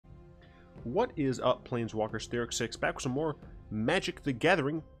What is up, Planeswalkers? Theoric 6, back with some more Magic the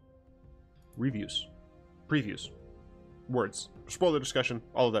Gathering reviews, previews, words, spoiler discussion,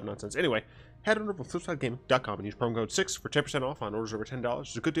 all of that nonsense. Anyway, head on over to flipsidegaming.com and use promo code 6 for 10% off on orders over $10.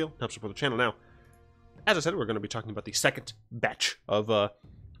 It's a good deal, helps support the channel. Now, as I said, we're going to be talking about the second batch of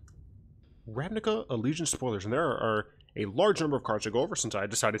Ravnica Allegiance spoilers, and there are a large number of cards to go over since I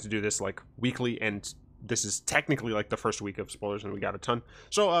decided to do this like weekly, and this is technically like the first week of spoilers and we got a ton.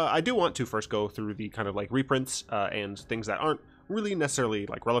 So I do want to first go through the kind of like reprints and things that aren't really necessarily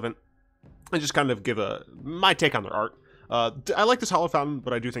like relevant, and just kind of give my take on their art. I like this Hollow Fountain,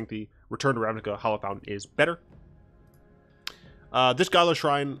 but I do think the Return to Ravnica Hollow Fountain is better. This Godless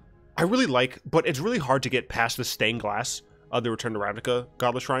Shrine I really like, but it's really hard to get past the stained glass of the Return to Ravnica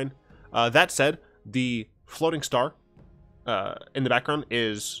Godless Shrine. That said, the floating star in the background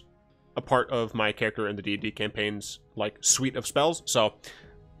is a part of my character in the D&D campaign's like suite of spells, so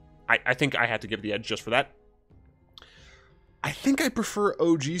I think I have to give the edge just for that. I think I prefer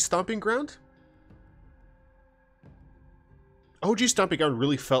OG Stomping Ground. OG Stomping Ground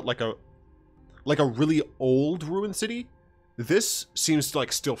really felt like a really old Ruined City. This seems to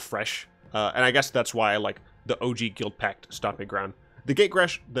like still fresh, and I guess that's why I like the OG Guild Pact Stomping Ground. The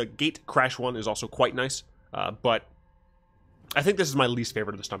Gate Crash one is also quite nice, but I think this is my least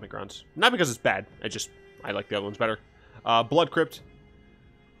favorite of the Stomping Grounds. Not because it's bad, I like the other ones better. Blood Crypt.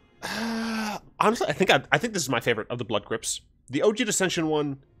 Honestly, I think this is my favorite of the Blood Crypts. The OG Dissension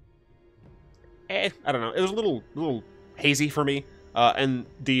one, I don't know. It was a little hazy for me. And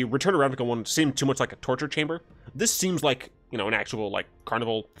the Return to Ravnica one seemed too much like a torture chamber. This seems like, you know, an actual like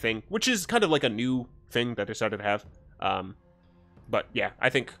carnival thing, which is kind of like a new thing that I decided to have. But yeah, I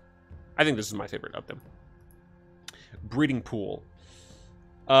think this is my favorite of them. Breeding Pool.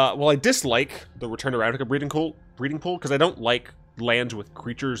 Well, I dislike the Return to Ravnica breeding pool because I don't like lands with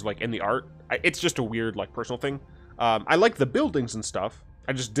creatures like in the art. It's just a weird like personal thing. I like the buildings and stuff.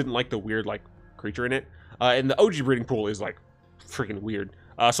 I just didn't like the weird like creature in it. And the OG breeding pool is like freaking weird.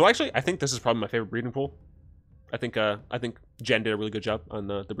 So actually, I think this is probably my favorite breeding pool. I think Jen did a really good job on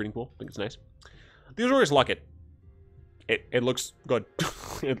the breeding pool. I think it's nice. The Azorius Locket. It looks good.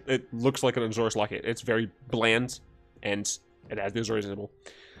 it looks like an Azorius Locket. It's very bland, and it has the Azorius symbol.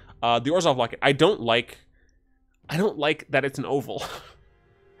 The Orzhov Locket. I don't like that it's an oval.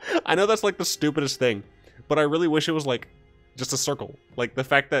 I know that's like the stupidest thing, but I really wish it was like just a circle. Like the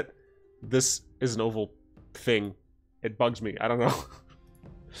fact that this is an oval thing, it bugs me. I don't know.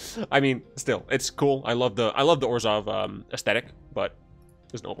 I mean, still, it's cool. I love the Orzhov aesthetic, but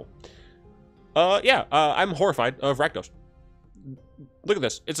it's an oval. I'm horrified of Rakdos. Look at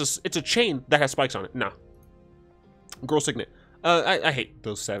this. It's a chain that has spikes on it. Nah. Girl Signet. I hate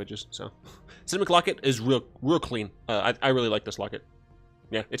those savages. So, Cinematic Locket is real clean. I really like this locket.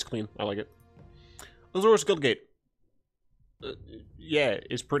 Yeah, it's clean. I like it. Azorius Guildgate. Yeah,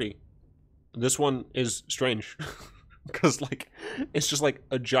 it's pretty. This one is strange. Because, like, it's just like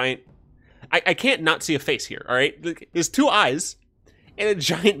a giant... I can't not see a face here, alright? There's two eyes and a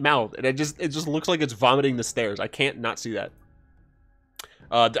giant mouth, and it just looks like it's vomiting the stairs. I can't not see that.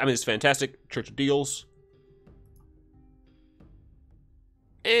 I mean, it's fantastic. Church of Deals.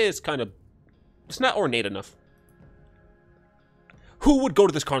 It's not ornate enough. Who would go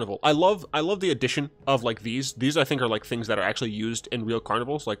to this carnival? I love the addition of like these. These I think are like things that are actually used in real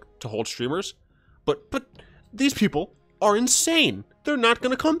carnivals, like to hold streamers. But these people are insane. They're not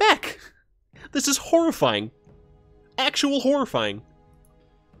gonna come back. This is horrifying. Actual horrifying.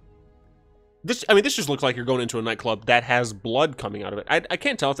 This just looks like you're going into a nightclub that has blood coming out of it. I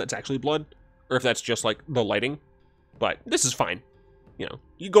can't tell if that's actually blood or if that's just like the lighting, but this is fine. You know,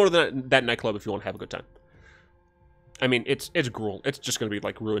 you go to that nightclub if you want to have a good time. I mean, it's gruel. It's just gonna be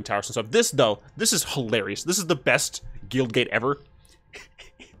like ruined towers and stuff. This though, this is hilarious. This is the best Guildgate ever.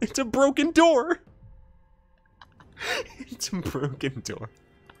 It's a broken door. It's a broken door.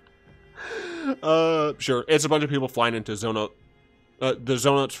 Sure. It's a bunch of people flying into Zonote. The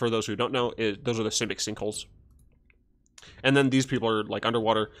Zonotes, for those who don't know, those are the Simic sinkholes. And then these people are like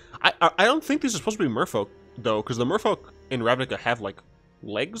underwater. I don't think these are supposed to be merfolk though, because the merfolk in Ravnica have like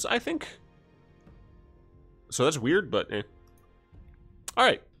legs, I think. So that's weird, but eh.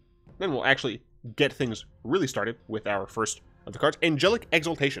 Alright. Then we'll actually get things really started with our first of the cards. Angelic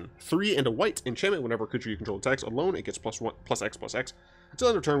Exaltation. 3 and a white enchantment. Whenever a creature you control attacks alone, it gets +X/+X. Until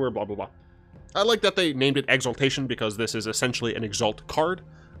end of turn, where blah blah blah. I like that they named it Exaltation because this is essentially an Exalt card,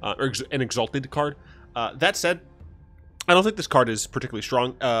 or an Exalted card. That said, I don't think this card is particularly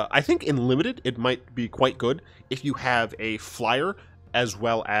strong. I think in Limited, it might be quite good if you have a flyer as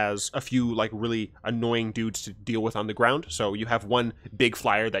well as a few like really annoying dudes to deal with on the ground. So you have one big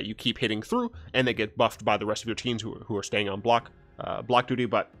flyer that you keep hitting through, and they get buffed by the rest of your teams who are staying on block duty.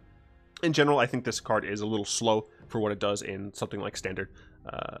 But in general, I think this card is a little slow for what it does in something like Standard.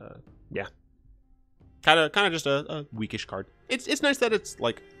 Yeah, kind of just a weakish card. It's nice that it's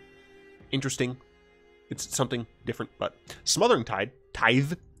like interesting. It's something different. But Smothering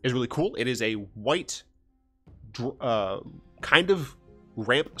Tithe is really cool. It is a white kind of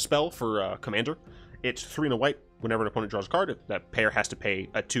ramp spell for Commander. It's 3 and a white. Whenever an opponent draws a card, that pair has to pay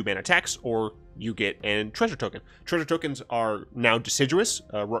a 2-mana tax, or you get a treasure token. Treasure tokens are now deciduous.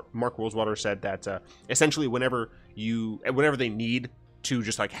 Mark Rosewater said that essentially whenever they need to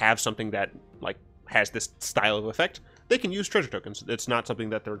just like have something that like has this style of effect, they can use treasure tokens. It's not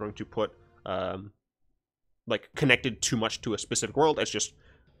something that they're going to put like connected too much to a specific world. It's just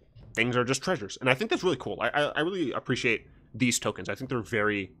things are just treasures, and I think that's really cool. I really appreciate these tokens. I think they're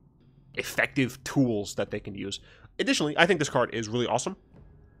very effective tools that they can use. Additionally, I think this card is really awesome.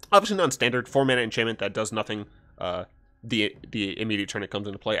 Obviously non-standard, 4-mana enchantment that does nothing the immediate turn it comes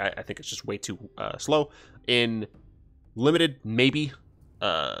into play. I think it's just way too slow. In limited, maybe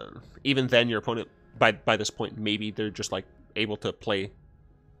even then your opponent by this point, maybe they're just like able to play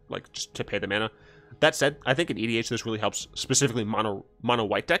like just to pay the mana. That said, I think in EDH this really helps specifically mono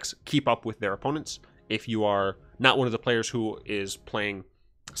white decks keep up with their opponents. If you are not one of the players who is playing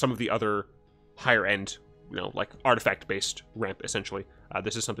some of the other higher end, like artifact based ramp, essentially,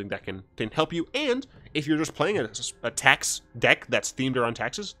 this is something that can help you. And if you're just playing a tax deck that's themed around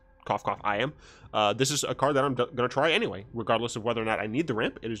taxes, cough cough, I am. This is a card that I'm going to try anyway, regardless of whether or not I need the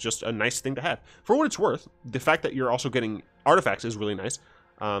ramp. It is just a nice thing to have. For what it's worth, the fact that you're also getting artifacts is really nice.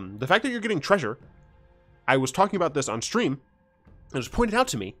 The fact that you're getting treasure, I was talking about this on stream. It was pointed out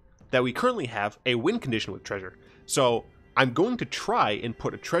to me that we currently have a win condition with treasure. So I'm going to try and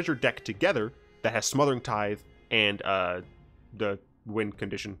put a treasure deck together that has Smothering Tithe and the win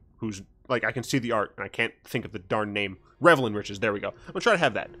condition, who's like, I can see the art and I can't think of the darn name. Revelin Riches, there we go. I'm gonna try to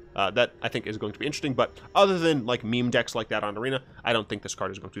have that. That I think is going to be interesting, but other than like meme decks like that on Arena, I don't think this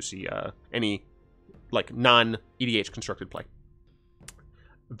card is going to see any like non-EDH constructed play.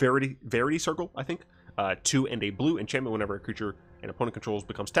 Verity Circle, I think. 2 and a blue enchantment. Whenever a creature an opponent controls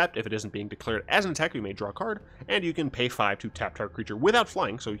becomes tapped, if it isn't being declared as an attacker, you may draw a card, and you can pay 5 to tap target creature without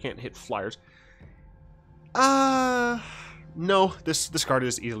flying, so you can't hit flyers. No, this card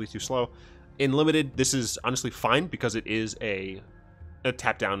is easily too slow. In limited, this is honestly fine because it is a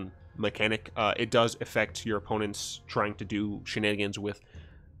tap down mechanic. It does affect your opponents trying to do shenanigans with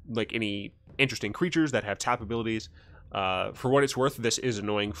like any interesting creatures that have tap abilities. For what it's worth, this is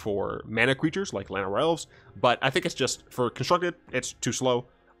annoying for mana creatures like Llanowar Elves, but I think it's just, for constructed, it's too slow.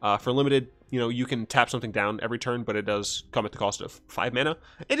 For limited, you can tap something down every turn, but it does come at the cost of 5 mana.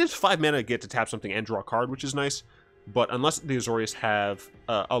 It is 5 mana to get to tap something and draw a card, which is nice, but unless the Azorius have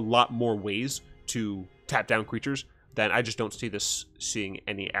a lot more ways to tap down creatures, then I just don't see this seeing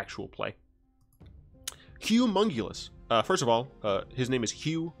any actual play. Humongulous. First of all, his name is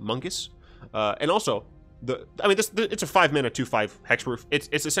Humongous, and also, it's a 5 mana 2/5 hexproof.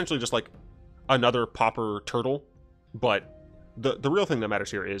 It's essentially just like another pauper turtle, but the real thing that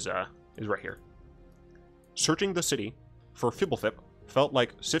matters here is right here. Searching the city for Fibblethip felt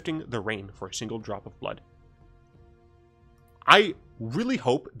like sifting the rain for a single drop of blood. I really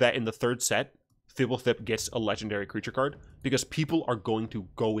hope that in the third set, Fibblethip gets a legendary creature card, because people are going to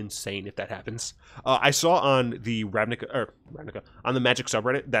go insane if that happens. I saw on the Ravnica, on the Magic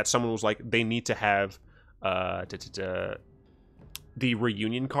subreddit, that someone was like, they need to have the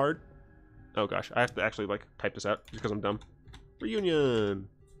reunion card. Oh gosh, I have to actually like type this out because I'm dumb. Reunion.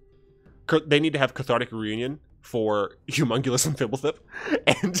 They need to have Cathartic Reunion for Humongulous and Fibblethip,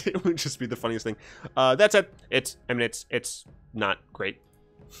 and it would just be the funniest thing. That said, it's not great.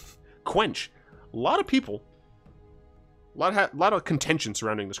 Quench. A lot of people, a lot of contention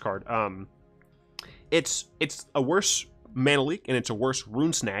surrounding this card. It's a worse mana leak and it's a worse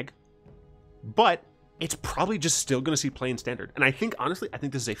rune snag, but it's probably just still going to see play in Standard. And I think, honestly,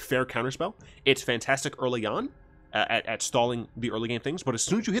 this is a fair counterspell. It's fantastic early on at stalling the early game things, but as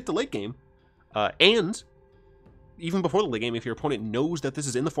soon as you hit the late game, and even before the late game, if your opponent knows that this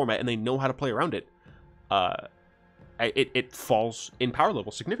is in the format and they know how to play around it, it falls in power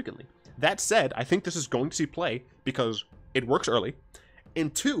level significantly. That said, I think this is going to see play because it works early,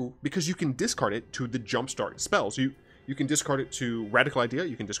 and 2, because you can discard it to the jumpstart spells. You can discard it to Radical Idea,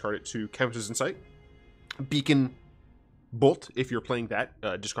 you can discard it to Canvas's Insight, Beacon Bolt, if you're playing that,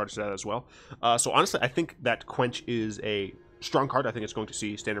 discard it to that as well. So honestly, I think that Quench is a strong card. I think it's going to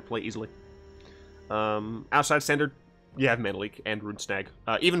see Standard play easily. Outside Standard, you have Mana Leak and Rune Snag.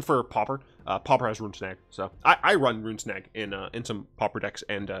 Even for Pauper, Pauper has Rune Snag. So I run Rune Snag in some Pauper decks,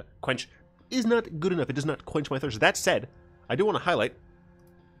 and Quench is not good enough. It does not quench my thirst. That said, I do want to highlight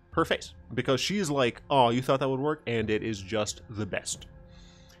her face, because she's like, oh, you thought that would work, and it is just the best.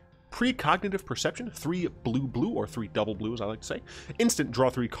 Precognitive Perception, 3 blue, or 3 double blue, as I like to say. Instant, draw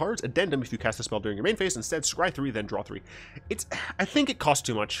 3 cards. Addendum, if you cast a spell during your main phase. Instead, scry 3, then draw 3. I think it costs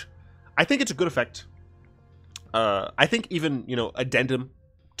too much. I think it's a good effect. I think even, Addendum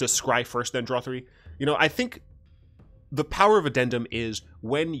to scry first, then draw 3. I think the power of Addendum is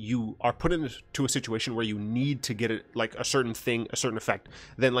when you are put into a situation where you need to get it, like a certain thing, a certain effect.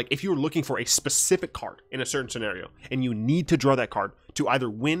 Then, like, if you're looking for a specific card in a certain scenario, and you need to draw that card to either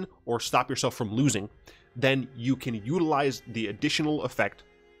win or stop yourself from losing, then you can utilize the additional effect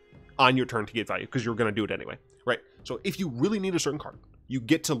on your turn to get value, because you're going to do it anyway, right? So if you really need a certain card, you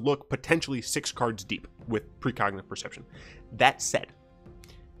get to look potentially 6 cards deep with Precognitive Perception. That said,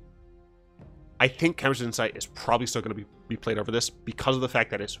 I think Chemist's Insight is probably still going to be played over this because of the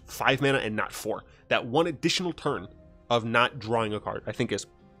fact that it's 5 mana and not 4. That one additional turn of not drawing a card, I think, is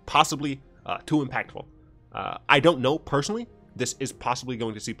possibly too impactful. I don't know, personally. This is possibly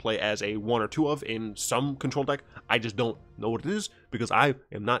going to see play as a 1 or 2 of in some control deck. I just don't know what it is because I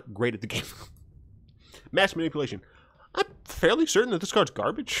am not great at the game. Mass Manipulation. I'm fairly certain that this card's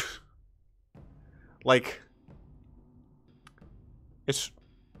garbage. Like, it's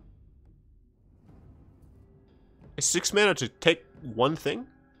 6 mana to take one thing?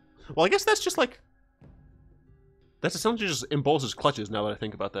 Well, I guess that's just like... That's essentially just in Bolas' Clutches, now that I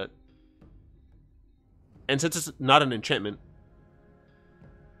think about that. And since it's not an enchantment...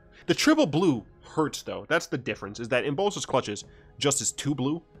 The triple blue hurts, though. That's the difference, is that in Bolas' Clutches, just as 2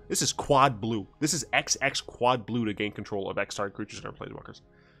 blue, this is quad blue. This is XX quad blue to gain control of X target creatures and our planeswalkers.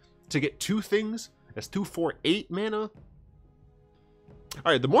 To get 2 things, that's 2, 4, 8 mana.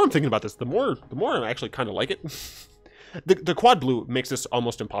 Alright, the more I'm thinking about this, the more I actually kind of like it. The quad blue makes this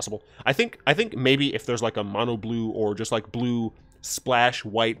almost impossible. I think maybe if there's like a mono blue or just like blue splash,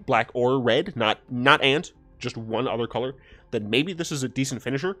 white, black, or red, not and just one other color, then maybe this is a decent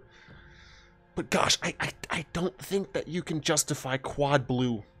finisher. But gosh, I don't think that you can justify quad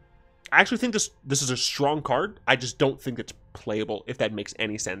blue. I actually think this is a strong card. I just don't think it's playable, if that makes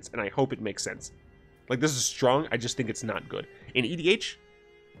any sense, and I hope it makes sense. Like, this is strong, I just think it's not good. In EDH,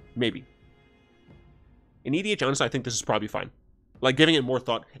 maybe. In EDH, honestly, I think this is probably fine. Like, giving it more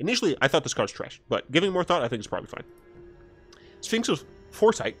thought. Initially, I thought this card's trash, but giving it more thought, I think it's probably fine. Sphinx of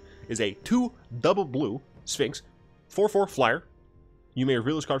Foresight is a 2 double blue Sphinx, 4/4 flyer. You may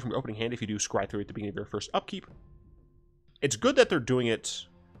reveal this card from your opening hand if you do scry through at the beginning of your first upkeep. It's good that they're doing it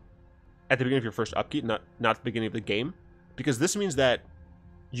at the beginning of your first upkeep, not at the beginning of the game, because this means that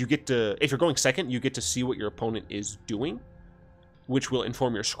you get to, if you're going second, you get to see what your opponent is doing, which will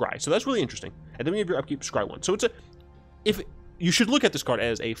inform your scry. So that's really interesting. At the beginning of your upkeep, scry 1. So you should look at this card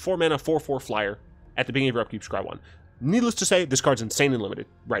as a 4 mana 4/4 flyer at the beginning of your upkeep, scry 1. Needless to say, this card's insanely limited.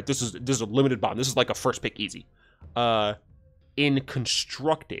 Right, this is a limited bomb. This is like a first pick easy. In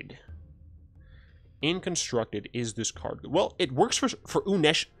Constructed is this card. Well, it works for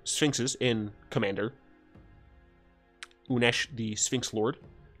Unesh Sphinxes in Commander. Unesh, the Sphinx Lord.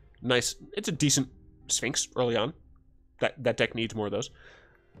 Nice. It's a decent Sphinx early on. That deck needs more of those.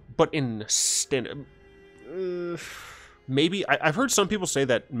 But in standard, maybe I've heard some people say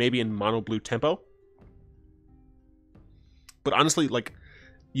that maybe in mono blue tempo. But honestly, like,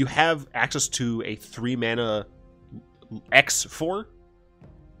 you have access to a 3 mana X4,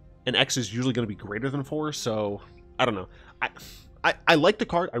 and X is usually going to be greater than 4, so I don't know. I like the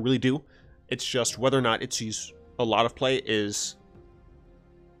card, I really do. It's just whether or not it sees a lot of play is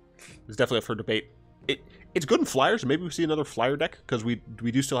definitely up for debate. It's good in flyers. Maybe we see another flyer deck, because we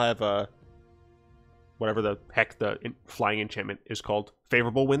do still have whatever the heck the flying enchantment is called,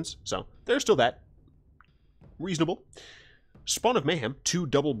 favorable winds. So there's still that. Reasonable. Spawn of Mayhem, 2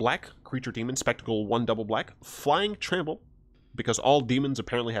 double black, creature demon, spectacle 1 double black, flying trample, because all demons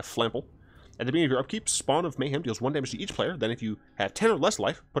apparently have flample. At the beginning of your upkeep, Spawn of Mayhem deals 1 damage to each player. Then if you have 10 or less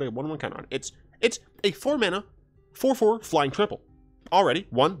life, put a 1/1 counter on it. It's a 4 mana 4/4 flying trample. Already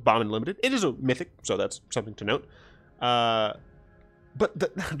 1 bomb and limited. It is a mythic, so that's something to note. But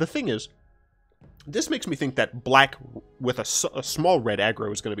the thing is, this makes me think that black with a small red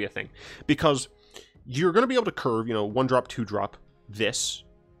aggro is going to be a thing, because you're going to be able to curve, 1 drop, 2 drop this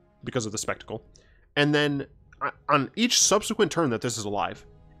because of the spectacle. And then on each subsequent turn that this is alive,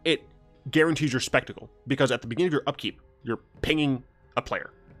 it guarantees your spectacle, because at the beginning of your upkeep, you're pinging a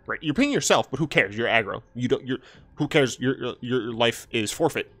player, right? You're pinging yourself, but who cares? You're aggro. Who cares? Your life is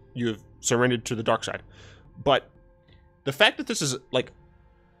forfeit. You have surrendered to the dark side. But the fact that this is like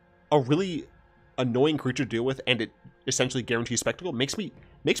a really annoying creature to deal with, and it essentially guarantees spectacle, makes me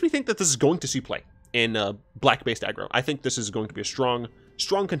think that this is going to see play in black-based aggro. I think this is going to be a strong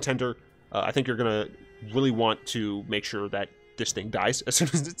contender. I think you're gonna really want to make sure that this thing dies as soon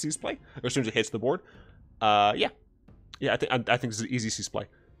as it sees play, or as soon as it hits the board. Yeah. I think this is an easy sees play.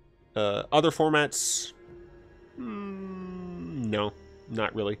 Other formats, no,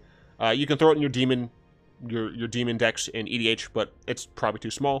 not really. You can throw it in your demon, your demon decks in EDH, but it's probably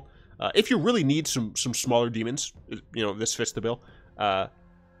too small. If you really need some smaller demons, you know, this fits the bill.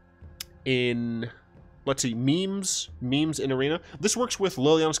 In, let's see, memes in Arena. This works with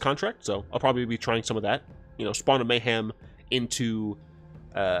Liliana's Contract, so I'll probably be trying some of that. You know, Spawn of Mayhem into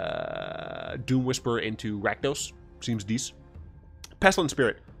Doom Whisper into Rakdos. Seems decent. Pestilent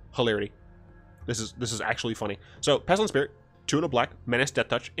Spirit, hilarity. This is actually funny. So, Pestilent Spirit, 2 and a black, menace, death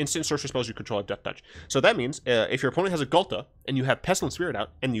touch, instant sorcery spells you control have death touch. So that means if your opponent has a Gulta and you have Pestilent Spirit out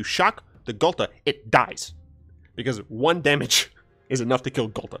and you shock the Gulta, it dies. Because 1 damage is enough to kill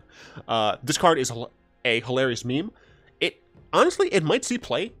Gulta. This card is a hilarious meme. Honestly, it might see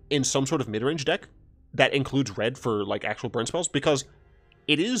play in some sort of mid-range deck that includes red for like actual burn spells, because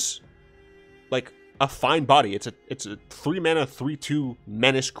it is like a fine body. It's a 3-mana 3/2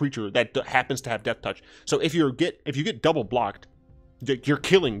 menace creature that happens to have death touch. So if you get double blocked, you're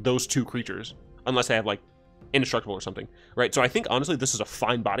killing those 2 creatures unless they have like indestructible or something, right? So I think honestly this is a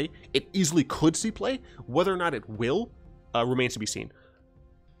fine body. It easily could see play. Whether or not it will remains to be seen.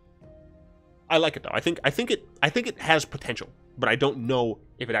 I like it though. I think it has potential, but I don't know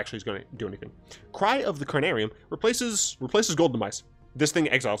if it actually is going to do anything. Cry of the Carnarium replaces Golden Demise. This thing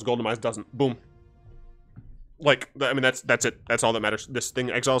exiles. Golden Demise doesn't. Boom. Like, I mean, that's it. That's all that matters. This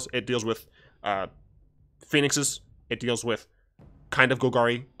thing exiles. It deals with Phoenixes. It deals with kind of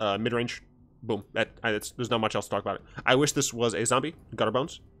Golgari, mid-range. Boom. There's not much else to talk about it. I wish this was a zombie. Gutter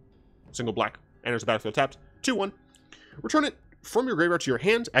Bones. Single black. Enters the battlefield tapped. 2/1. Return it from your graveyard to your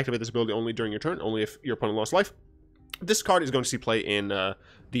hand. Activate this ability only during your turn. Only if your opponent lost life. This card is going to see play in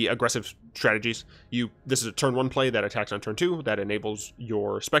the aggressive strategies. This is a turn 1 play that attacks on turn 2 that enables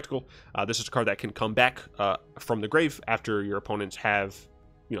your Spectacle. This is a card that can come back from the grave after your opponents have,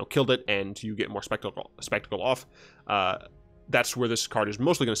 you know, killed it, and you get more spectacle off. That's where this card is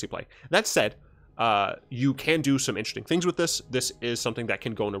mostly going to see play. That said, you can do some interesting things with this. This is something that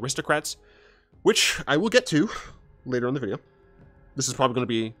can go in Aristocrats, which I will get to later in the video. This is probably going to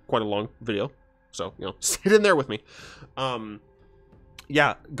be quite a long video. So, you know, sit in there with me.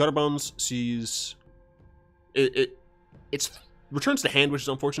 Yeah, Gutter Bones sees... It's returns to hand, which is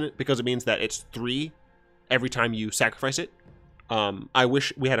unfortunate, because it means that it's 3 every time you sacrifice it. I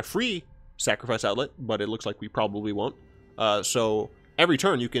wish we had a free sacrifice outlet, but it looks like we probably won't. So, every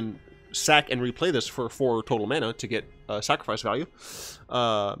turn you can sack and replay this for 4 total mana to get sacrifice value.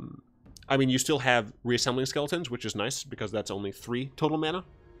 I mean, you still have Reassembling Skeletons, which is nice, because that's only 3 total mana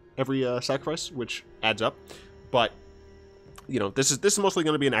every sacrifice, which adds up. But you know, this is mostly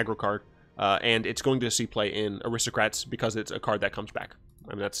going to be an aggro card, and it's going to see play in Aristocrats because it's a card that comes back.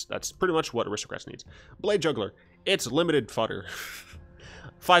 I mean, that's pretty much what Aristocrats needs. Blade Juggler, it's limited fodder.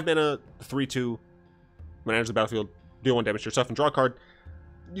 5 mana, 3/2. When it enters the battlefield, deal 1 damage to yourself and draw a card.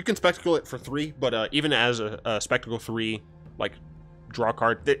 You can Spectacle it for 3, but even as a Spectacle 3, like draw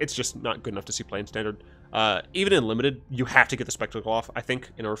card, it's just not good enough to see play in Standard. Even in Limited, you have to get the Spectacle off, I think,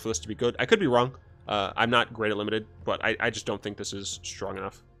 in order for this to be good. I could be wrong. I'm not great at Limited, but I just don't think this is strong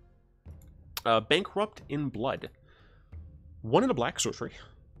enough. Bankrupt in Blood. 1 and a black sorcery.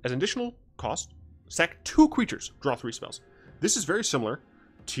 As an additional cost, sack 2 creatures, draw 3 spells. This is very similar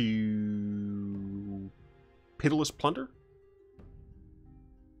to Pitiless Plunder?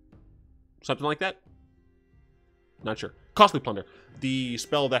 Something like that? Not sure. Costly Plunder, the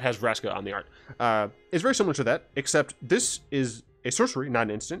spell that has Vraska on the art. It's very similar to that, except this is a sorcery, not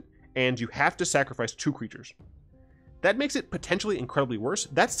an instant, and you have to sacrifice 2 creatures. That makes it potentially incredibly worse.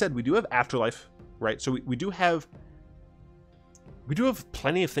 That said, we do have Afterlife, right? So we do have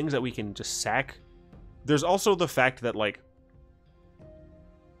plenty of things that we can just sack. There's also the fact that, like,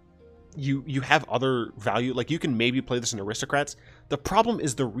 you have other value. Like, you can maybe play this in Aristocrats. The problem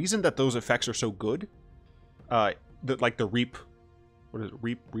is the reason that those effects are so good, like the Reap, what is it?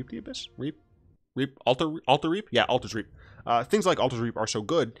 Reap the Abyss? Reap, Alter Reap? Yeah, Altar's Reap. Things like Altar's Reap are so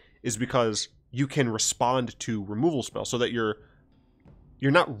good is because you can respond to removal spells, so that you're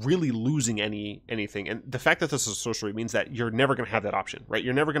not really losing anything. And the fact that this is a sorcery means that you're never going to have that option, right?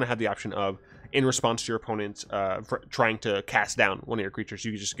 You're never going to have the option of, in response to your opponent trying to cast down one of your creatures,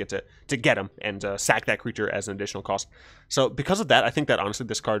 you just get to get them and sack that creature as an additional cost. So because of that, I think that honestly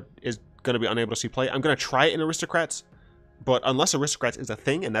this card is going to be unable to see play. I'm going to try it in Aristocrats, But unless Aristocrats is a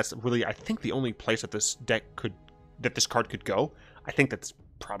thing, and that's really, I think, the only place that this card could go, I think that's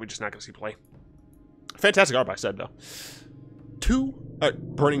probably just not going to see play. Fantastic art by said, though. 2,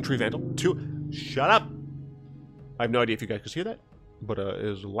 Burning Tree Vandal. 2, shut up! I have no idea if you guys could hear that, but it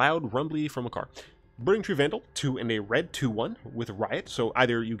was loud, rumbly from a car. Burning Tree Vandal, 2 and a red, 2/1 with Riot. So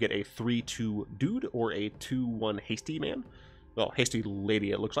either you get a 3/2 dude or a 2/1 hasty man. Well, hasty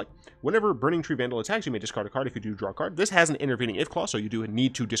lady, it looks like. Whenever Burning Tree Vandal attacks, you may discard a card if you do draw a card. This has an intervening if clause, so you do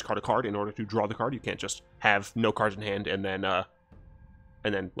need to discard a card in order to draw the card. You can't just have no cards in hand and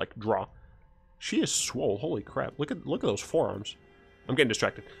then like draw. She is swole. Holy crap! Look at those forearms. I'm getting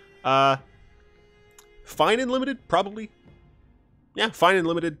distracted. Fine and limited, probably. Yeah, fine and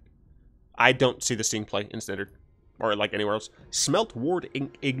limited. I don't see this seeing play in standard or like anywhere else. Smelt Ward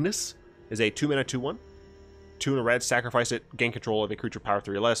Ignis is a 2-mana 2/1. 2 and a red, sacrifice it, gain control of a creature power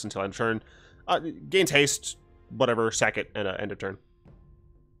 3 or less until end of turn. Gains haste, whatever, sack it, and end of turn.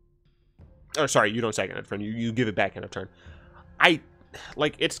 Or sorry, you don't sack it end of turn, you give it back end of turn.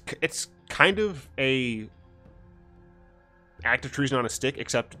 It's kind of a active treason on a stick,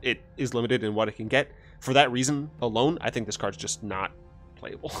 except it is limited in what it can get. For that reason alone, I think this card's just not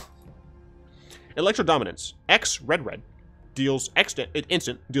playable. Electro Dominance. X, red, deals X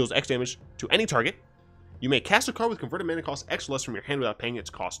deals X damage to any target. You may cast a card with converted mana cost X less from your hand without paying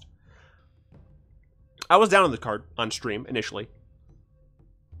its cost. I was down on this card on stream initially,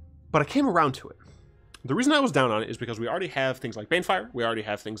 but I came around to it. The reason I was down on it is because we already have things like Banefire, we already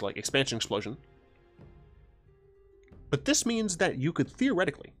have things like Expansion Explosion. But this means that you could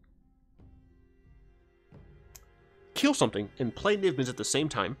theoretically kill something and play Niv Mizzet at the same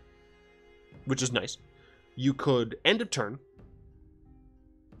time, which is nice. You could end of turn,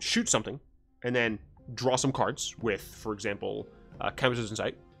 shoot something, and then draw some cards with, for example, Chemist's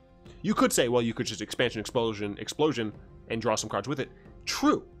Insight. You could say, well, you could just Expansion Explosion, and draw some cards with it.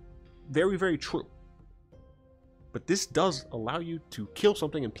 True. Very, very true. But this does allow you to kill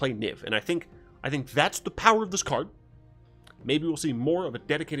something and play Niv, and I think that's the power of this card. Maybe we'll see more of a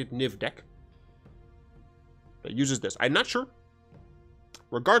dedicated Niv deck that uses this. I'm not sure.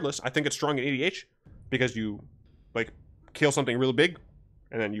 Regardless, I think it's strong in EDH because you like kill something really big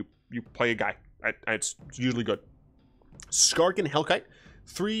and then you play a guy. It's usually good. Skargan Hellkite,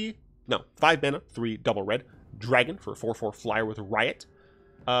 5 mana, 3 double red. Dragon for a 4/4 flyer with Riot.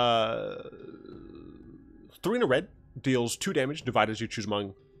 3 and a red, deals 2 damage, divided as you choose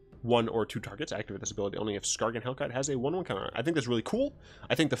among 1 or 2 targets. Activate this ability only if Skargan Hellkite has a 1/1 counter. I think that's really cool.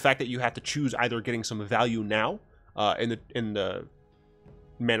 I think the fact that you have to choose either getting some value now in the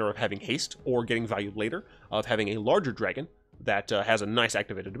manner of having haste, or getting value later of having a larger dragon that has a nice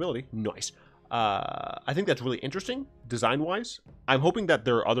activated ability. Nice. I think that's really interesting, design-wise. I'm hoping that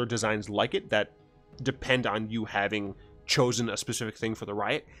there are other designs like it that depend on you having chosen a specific thing for the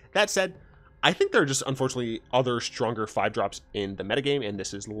Riot. That said, I think there are just, unfortunately, other stronger 5-drops in the metagame, and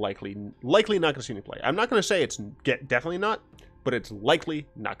this is likely not going to see any play. I'm not going to say it's definitely not, but it's likely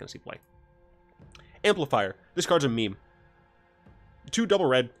not going to see play. Amplifier. This card's a meme. 2 double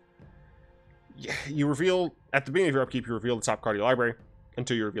red. You reveal, at the beginning of your upkeep, you reveal the top card of your library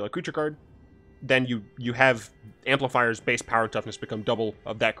until you reveal a creature card. Then you have Amplifier's base power and toughness become double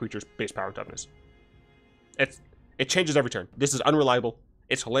of that creature's base power and toughness. It changes every turn. This is unreliable.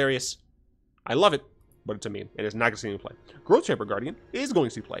 It's hilarious. I love it, but it's a meme. It is not going to see any play. Growth Chamber Guardian is going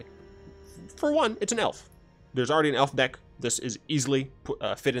to see play. For one, it's an elf. There's already an elf deck. This is easily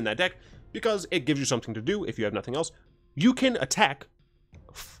fit in that deck because it gives you something to do if you have nothing else. You can attack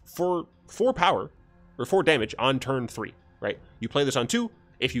for 4 power or 4 damage on turn 3, right? You play this on 2.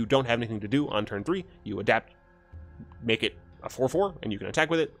 If you don't have anything to do on turn 3, you adapt, make it a 4/4, and you can attack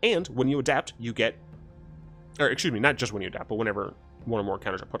with it. And when you adapt, you get, or excuse me, not just when you adapt, but whenever one or more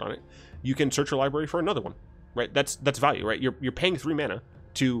counters are put on it, you can search your library for another one, right? That's value, right? You're paying 3 mana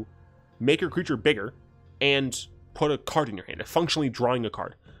to make your creature bigger and put a card in your hand, functionally drawing a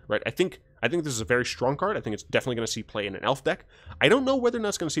card, right? I think this is a very strong card. I think it's definitely going to see play in an elf deck. I don't know whether or not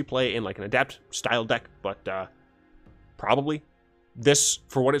it's going to see play in like an adapt style deck, but probably. This,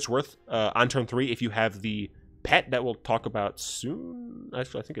 for what it's worth, on turn 3, if you have the pet that we'll talk about soon.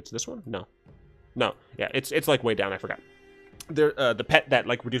 Actually, I think it's this one. No, yeah, it's like way down. I forgot. The pet that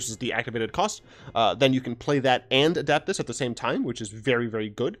like reduces the activated cost. Then you can play that and adapt this at the same time, which is very, very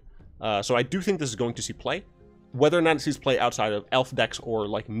good. So I do think this is going to see play. Whether or not it sees play outside of elf decks or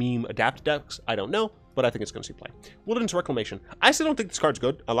like meme adapt decks, I don't know, but I think it's going to see play. Wilderness Reclamation. I still don't think this card's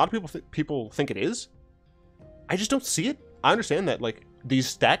good. A lot of people think it is. I just don't see it. I understand that like these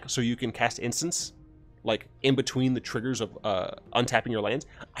stack so you can cast instants like in between the triggers of untapping your lands.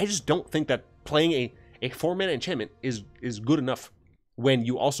 I just don't think that playing a 4-mana enchantment is good enough when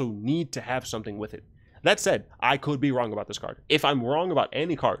you also need to have something with it. That said, I could be wrong about this card. If I'm wrong about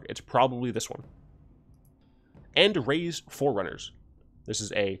any card, it's probably this one. End Raise Forerunners. This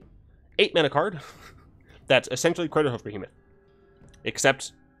is a 8-mana card that's essentially Craterhoof Behemoth,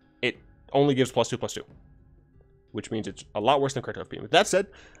 except it only gives +2/+2, which means it's a lot worse than Craterhoof Behemoth. That said,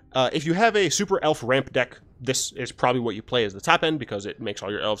 if you have a Super Elf ramp deck, this is probably what you play as the top end because it makes all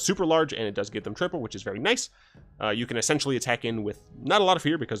your elves super large and it does give them triple, which is very nice. You can essentially attack in with not a lot of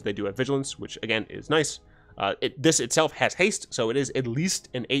fear because they do have vigilance, which again is nice. This itself has haste, so it is at least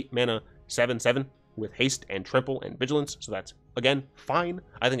an 8-mana 7/7 with haste and trample and vigilance, so that's again fine.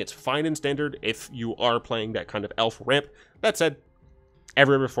 I think it's fine in standard if you are playing that kind of elf ramp. That said,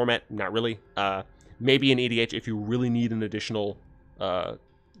 every other format, not really. Maybe in EDH if you really need an additional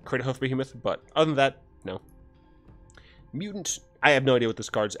Craterhoof Behemoth, but other than that, no. Mutant, I have no idea what this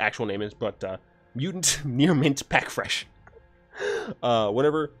card's actual name is, but Mutant Near Mint Pack Fresh.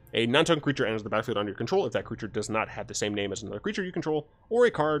 Whenever a non-token creature enters the battlefield under your control, if that creature does not have the same name as another creature you control, or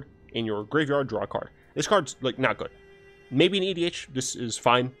a card in your graveyard, draw a card. This card's, like, not good. Maybe in EDH, this is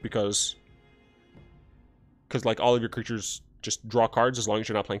fine, because like, all of your creatures just draw cards as long as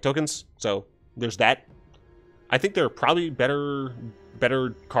you're not playing tokens, so there's that. I think there are probably better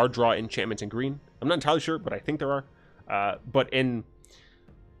card draw enchantments in green. I'm not entirely sure, but I think there are. But in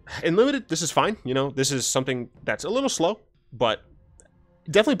limited, this is fine. You know, this is something that's a little slow, but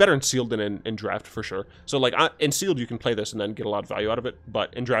definitely better in sealed than in draft for sure. So like in sealed, you can play this and then get a lot of value out of it,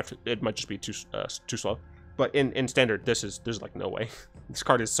 but in draft, it might just be too slow. But in standard, there's like no way. This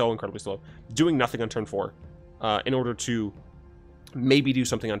card is so incredibly slow. Doing nothing on turn 4 in order to maybe do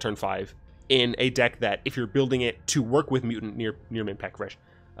something on turn 5 in a deck that, if you're building it to work with Mutant Near Mint Pack Fresh,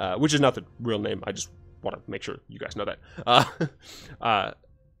 which is not the real name, I just want to make sure you guys know that.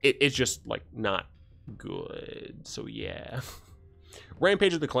 It's just like not good. So yeah.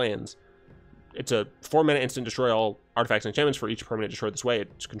 Rampage of the Clans. It's a 4-mana instant, destroy all artifacts and enchantments for each permanent destroyed this way.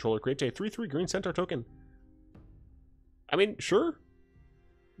 Its controller creates a 3/3 green centaur token. I mean, sure.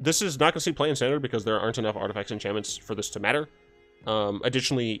 This is not going to see play in standard because there aren't enough artifacts and enchantments for this to matter.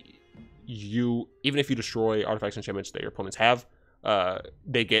 Additionally, even if you destroy artifacts and enchantments that your opponents have,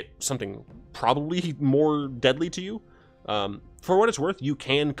 they get something probably more deadly to you. For what it's worth, you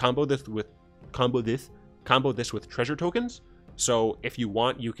can combo this with treasure tokens. So if you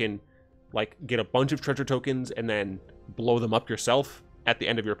want, you can like get a bunch of treasure tokens and then blow them up yourself at the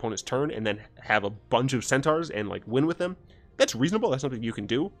end of your opponent's turn, and then have a bunch of centaurs and like win with them. That's reasonable. That's something you can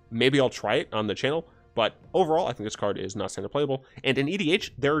do. Maybe I'll try it on the channel. But overall, I think this card is not standard playable. And in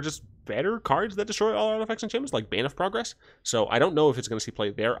EDH, there are just better cards that destroy all artifacts and enchantments, like Bane of Progress. So I don't know if it's going to see play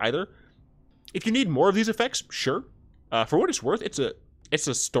there either. If you need more of these effects, sure. For what it's worth, it's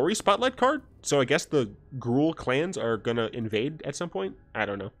a story spotlight card. So I guess the Gruul clans are going to invade at some point. I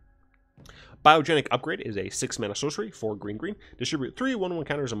don't know. Biogenic Upgrade is a 6-mana sorcery for green. Distribute 3 1/1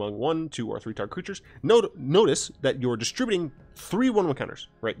 counters among 1, 2, or 3 target creatures. Notice that you're distributing 3 1/1 counters,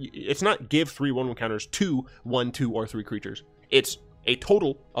 right? It's not give 3 1/1 counters to 1, 2, or 3 creatures. It's a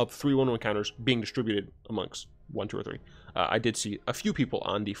total of 3 1/1 counters being distributed amongst 1, 2, or 3. I did see a few people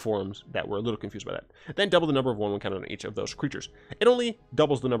on the forums that were a little confused by that. Then double the number of 1/1 counters on each of those creatures. It only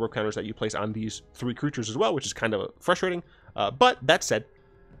doubles the number of counters that you place on these 3 creatures as well, which is kind of frustrating. But that said,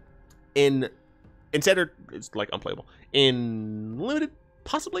 in standard, it's like unplayable. In limited,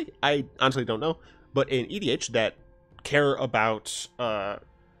 possibly. I honestly don't know. But in EDH, that care about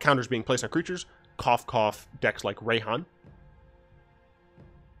counters being placed on creatures, cough, decks like Rayhan,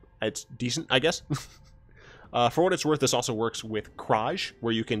 it's decent, I guess. For what it's worth, this also works with Kraj,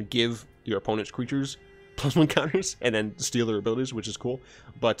 where you can give your opponent's creatures +1 counters and then steal their abilities, which is cool.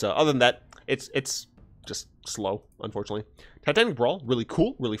 But other than that, it's just slow, unfortunately. Titanic Brawl, really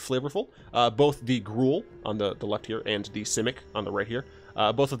cool, really flavorful. Both the Gruul on the left here and the Simic on the right here,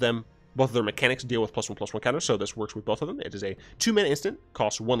 both of their mechanics deal with +1/+1 counters, so this works with both of them. It is a 2-mana instant,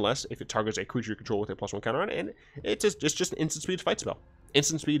 costs 1 less if it targets a creature you control with a +1 counter on it, and it's just an instant speed fight spell.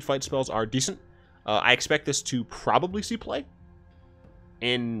 Instant speed fight spells are decent. I expect this to probably see play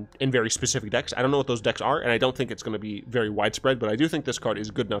in very specific decks. I don't know what those decks are, and I don't think it's going to be very widespread, but I do think this card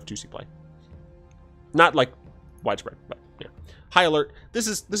is good enough to see play. Not like widespread, but yeah. High Alert. This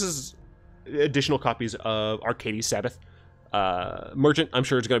is additional copies of Arcades Sabbath. Merchant, I'm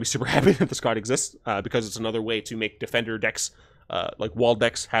sure, is going to be super happy that this card exists, because it's another way to make defender decks, like wall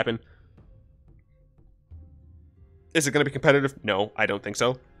decks, happen. Is it going to be competitive? No, I don't think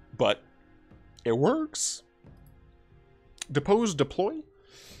so, but it works. Depose Deploy.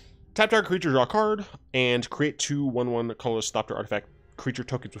 Tap target creature, draw a card, and create 2 1/1 colorless stopper artifact creature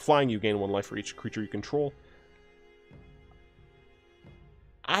tokens with flying. You gain 1 life for each creature you control.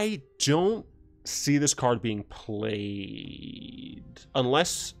 I don't see this card being played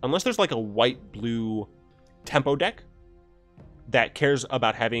unless there's like a white-blue tempo deck that cares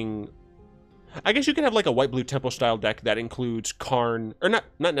about having... I guess you can have like a white-blue tempo style deck that includes Karn, or not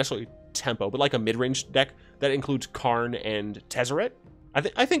necessarily tempo, but like a mid-range deck that includes Karn and Tezzeret.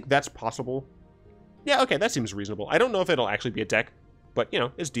 I think that's possible. Yeah, okay, that seems reasonable. I don't know if it'll actually be a deck, but, you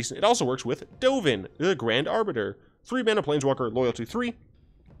know, it's decent. It also works with Dovin, the Grand Arbiter. 3 mana Planeswalker, loyalty 3.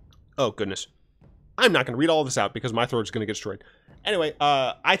 Oh, goodness. I'm not going to read all of this out because my throat is going to get destroyed. Anyway,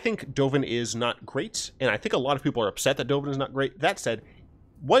 I think Dovin is not great, and I think a lot of people are upset that Dovin is not great. That said,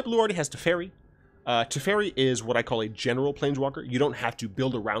 White-Blue already has Teferi. Teferi is what I call a general Planeswalker. You don't have to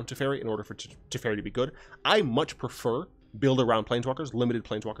build around Teferi in order for Teferi to be good. I much prefer build around Planeswalkers, limited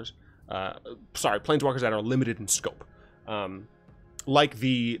Planeswalkers. Planeswalkers that are limited in scope. Like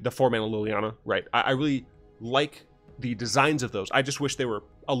the 4-mana Liliana, right? I really like the designs of those. I just wish they were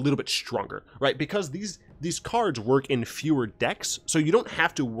a little bit stronger, right? Because these cards work in fewer decks, so you don't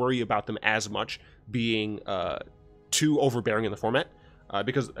have to worry about them as much being too overbearing in the format.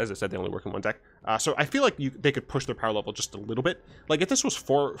 Because, as I said, they only work in 1 deck. So I feel like they could push their power level just a little bit. Like, if this was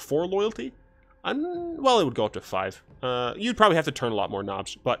 4 loyalty, well, it would go up to 5. You'd probably have to turn a lot more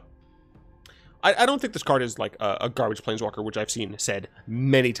knobs, but I don't think this card is like a garbage Planeswalker, which I've seen said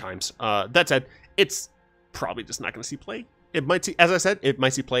many times. That said, it's probably just not going to see play. It might see, as I said, it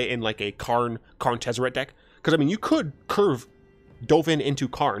might see play in like a Karn Tezzeret deck. Because, I mean, you could curve Dovin into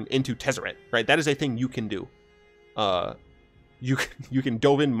Karn into Tezzeret, right? That is a thing you can do. You can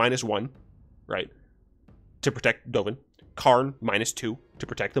Dovin -1, right, to protect Dovin. Karn -2 to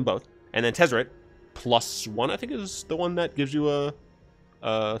protect them both. And then Tezzeret +1, I think, is the one that gives you a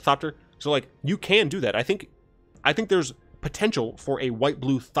Thopter. So, like, you can do that. I think there's potential for a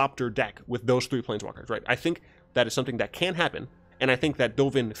white-blue Thopter deck with those 3 Planeswalkers, right? I think that is something that can happen. And I think that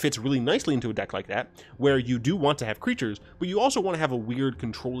Dovin fits really nicely into a deck like that, where you do want to have creatures, but you also want to have a weird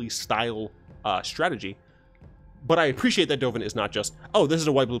control-y style strategy. But I appreciate that Dovin is not just, oh, this is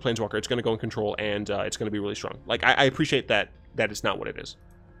a white-blue Planeswalker, it's going to go in control, and it's going to be really strong. Like, I appreciate that is not what it is.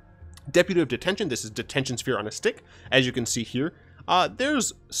 Deputy of Detention, this is Detention Sphere on a stick, as you can see here.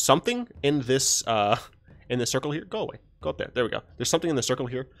 There's something in this circle here. Go away. Go up there. There we go. There's something in the circle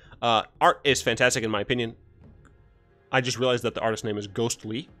here. Art is fantastic, in my opinion. I just realized that the artist name is Ghost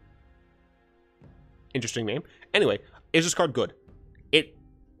Lee. Interesting name. Anyway, is this card good?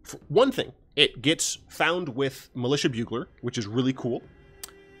 One thing, it gets found with Militia Bugler, which is really cool.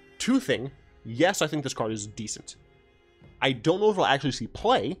 2 thing, yes, I think this card is decent. I don't know if it'll actually see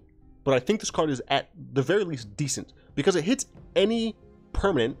play, but I think this card is at the very least decent, because it hits any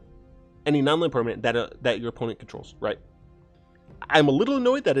permanent, any non-land permanent that your opponent controls, right? I'm a little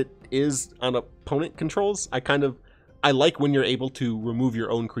annoyed that it is on opponent controls. I like when you're able to remove your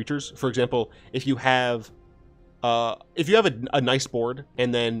own creatures. For example, if you have a nice board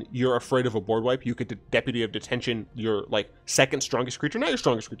and then you're afraid of a board wipe, you could Deputy of Detention your like second strongest creature, not your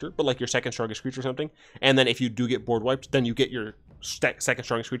strongest creature, but like your second strongest creature or something. And then if you do get board wiped, then you get your second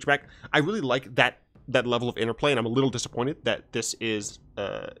strongest creature back. I really like that level of interplay, and I'm a little disappointed that this is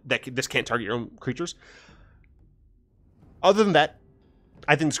this can't target your own creatures. Other than that,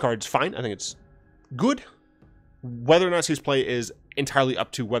 I think this card's fine. I think it's good. Whether or not it sees play is entirely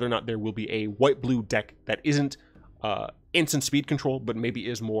up to whether or not there will be a white-blue deck that isn't instant speed control, but maybe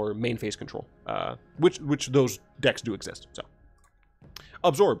is more main phase control, which those decks do exist. So,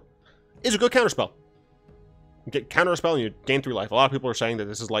 Absorb is a good counterspell. You get counter a spell and you gain 3 life. A lot of people are saying that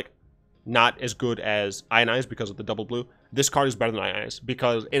this is like not as good as Ionize because of the double blue. This card is better than Ionize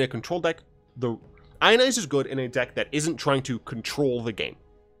because in a control deck, the Ionize is good in a deck that isn't trying to control the game.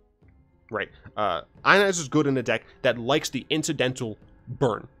 Right. Ionize is good in a deck that likes the incidental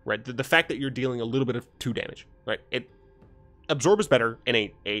burn, right? The fact that you're dealing a little bit of 2 damage, right? Absorb is better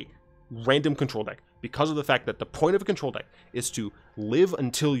in a random control deck because of the fact that the point of a control deck is to live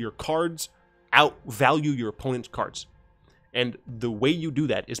until your cards outvalue your opponent's cards. And the way you do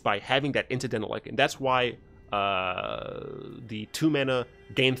that is by having that incidental like, and that's why the 2 mana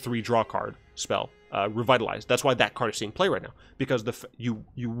gain 3 draw card spell, Revitalize. That's why that card is seeing play right now, because you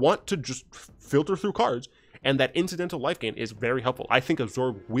want to just filter through cards, and that incidental life gain is very helpful. I think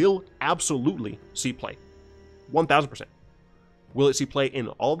Absorb will absolutely see play, 1000%. Will it see play in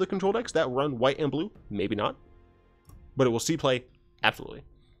all the control decks that run white and blue? Maybe not, but it will see play absolutely.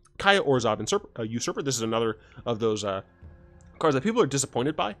 Kaya Orzhov Usurper. This is another of those cards that people are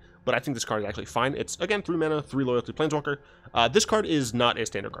disappointed by, but I think this card is actually fine. It's, again, 3 mana, 3 loyalty Planeswalker. This card is not a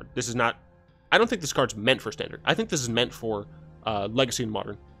standard card. This is not... I don't think this card's meant for standard. I think this is meant for Legacy and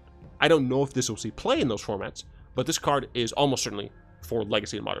Modern. I don't know if this will see play in those formats, but this card is almost certainly for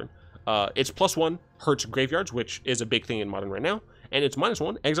Legacy and Modern. It's +1, hurts graveyards, which is a big thing in Modern right now, and it's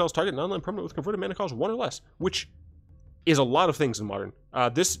 -1, exiles target non-land permanent with converted mana cost 1 or less, which is a lot of things in Modern.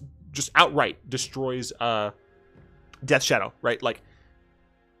 This just outright destroys Death Shadow, right? Like,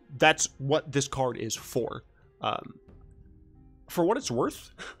 that's what this card is for. For what it's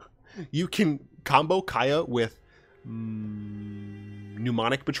worth, you can combo Kaya with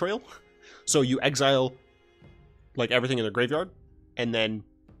Mnemonic Betrayal. So you exile like everything in their graveyard, and then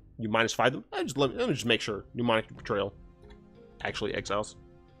you -5 them. Let me just make sure Mnemonic Betrayal actually exiles.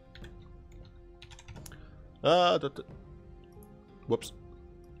 Whoops.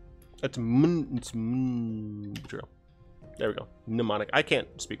 It's Betrayal. There we go. Mnemonic. I can't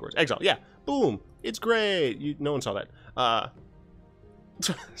speak words. Exile. Yeah. Boom. It's great. No one saw that.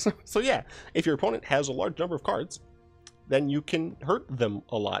 So yeah, if your opponent has a large number of cards, then you can hurt them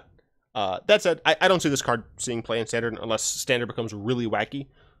a lot. That said, I don't see this card seeing play in Standard unless Standard becomes really wacky.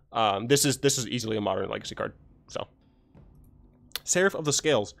 This is easily a Modern Legacy card. So, Seraph of the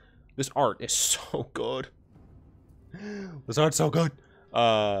Scales. This art is so good. This art's so good.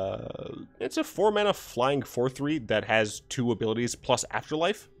 It's a 4-mana flying 4/3 that has 2 abilities plus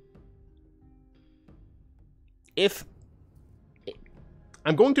Afterlife. If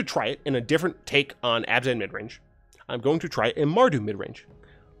I'm going to try it in a different take on Abzan midrange, I'm going to try it in Mardu midrange.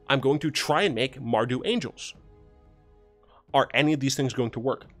 I'm going to try and make Mardu Angels. Are any of these things going to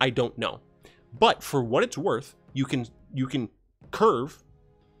work? I don't know. But for what it's worth, you can curve,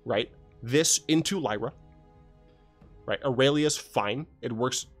 right, this into Lyra. Right, Aurelia's fine. It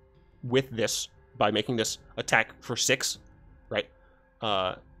works with this by making this attack for 6, right?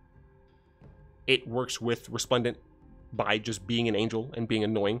 It works with Resplendent by just being an angel and being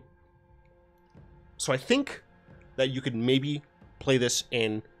annoying. So I think that you could maybe play this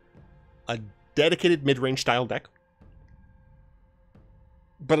in a dedicated mid-range style deck.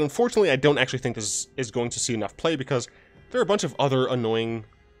 But unfortunately, I don't actually think this is going to see enough play because there are a bunch of other annoying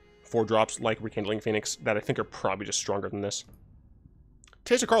 4-drops like Rekindling Phoenix that I think are probably just stronger than this.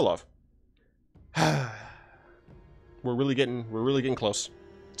 Taste of Karlov. We're really getting close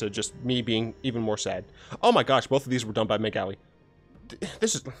to just me being even more sad. Oh my gosh, both of these were done by Magali.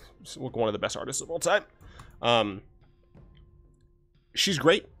 This is one of the best artists of all time. She's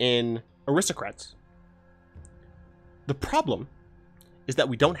great in Aristocrats. The problem is that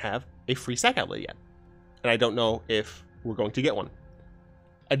we don't have a free sack outlet yet, and I don't know if we're going to get one.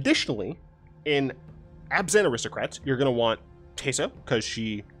 Additionally, in Abzan Aristocrats, you're going to want Teysa, because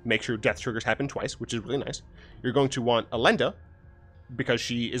she makes your death triggers happen twice, which is really nice. You're going to want Elenda, because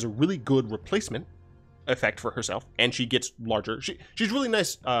she is a really good replacement effect for herself, and she gets larger. She's really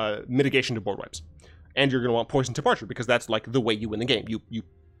nice mitigation to board wipes. And you're going to want Poison Tip Archer, because that's like the way you win the game. You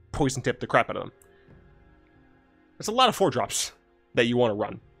Poison Tip the crap out of them. It's a lot of 4-drops that you want to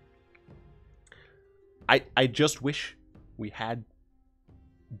run. I just wish we had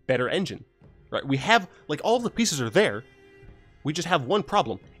better engine, right? We have, like, all the pieces are there. We just have one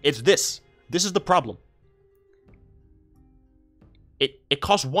problem. It's this. This is the problem. It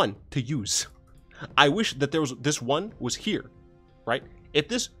costs 1 to use. I wish that there was, this one was here, right? If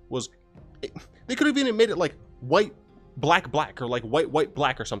this was, they could have even made it like white, black, black, or like white, white,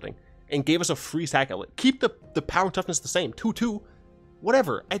 black or something, and gave us a free sack outlet. Keep the power and toughness the same, 2/2,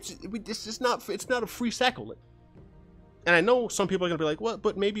 whatever. It's not a free sack outlet. And I know some people are going to be like, what?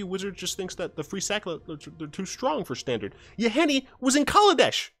 But maybe Wizard just thinks that the free sack outlets are too strong for Standard. Yahenni was in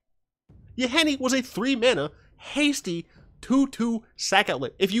Kaladesh. Yahenni was a 3-mana, hasty, 2/2 sack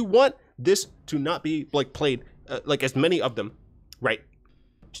outlet. If you want this to not be like played, like as many of them, right?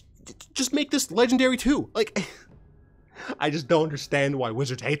 Just make this legendary too. Like, I just don't understand why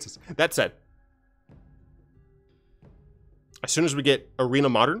Wizards hates us. That said, as soon as we get Arena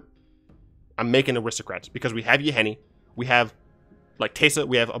Modern, I'm making Aristocrats because we have Yahenni. We have, like, Teysa.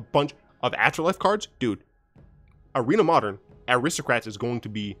 We have a bunch of Afterlife cards. Dude, Arena Modern, Aristocrats is going to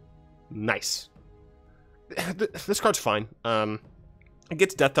be nice. This card's fine. It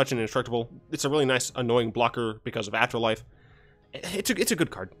gets Death Touch and Indestructible. It's a really nice, annoying blocker because of Afterlife. It's a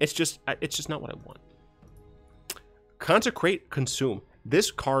good card. It's just not what I want. Consecrate Consume.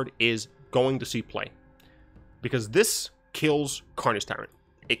 This card is going to see play because this kills Carnage Tyrant.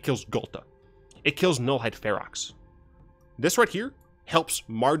 It kills Gulta. It kills Nullhide Ferox. This right here helps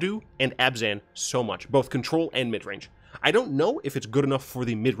Mardu and Abzan so much, both control and midrange. I don't know if it's good enough for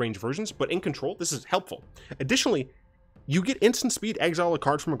the midrange versions, but in control, this is helpful. Additionally, you get instant speed exile a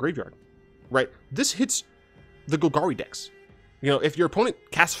card from a graveyard, right? This hits the Golgari decks. You know, if your opponent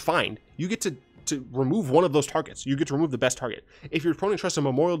casts Find, you get to to remove one of those targets. You get to remove the best target. If your opponent trusts a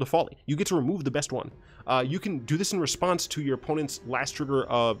Memorial to Folly, you get to remove the best one. You can do this in response to your opponent's last trigger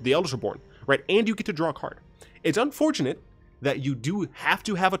of the Elders Reborn, right? And you get to draw a card. It's unfortunate that you do have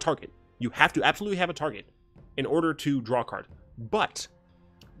to have a target. You have to absolutely have a target in order to draw a card. But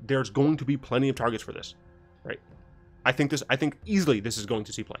there's going to be plenty of targets for this, right? I think easily this is going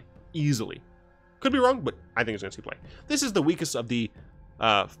to see play. Easily. Could be wrong, but I think it's going to see play. This is the weakest of the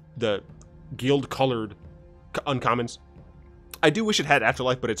guild-colored uncommons. I do wish it had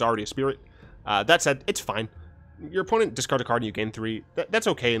Afterlife, but it's already a spirit. That said, it's fine. Your opponent discard a card and you gain 3. That's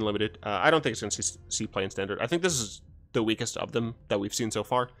okay in limited. I don't think it's going to see play in standard. I think this is the weakest of them that we've seen so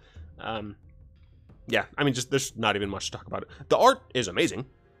far. Yeah, I mean, just there's not even much to talk about it. The art is amazing,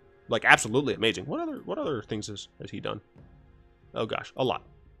 like absolutely amazing. What other things has he done? Oh gosh, a lot.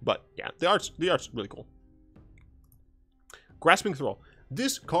 But yeah, the art's really cool. Grasping Thrall.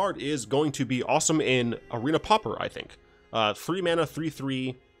 This card is going to be awesome in Arena Pauper, I think. 3 mana,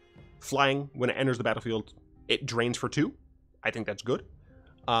 3/3, flying. When it enters the battlefield, it drains for 2. I think that's good.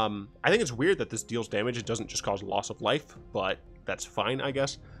 I think it's weird that this deals damage. It doesn't just cause loss of life, but that's fine, I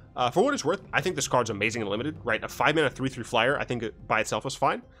guess. For what it's worth, I think this card's amazing and limited, right? A 5 mana 3/3 flyer, I think it by itself is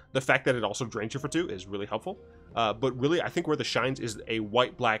fine. The fact that it also drains you for 2 is really helpful. But really, I think where the shines is a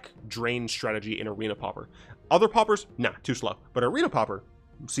white-black drain strategy in Arena Pauper. Other Paupers, nah, too slow. But Arena Pauper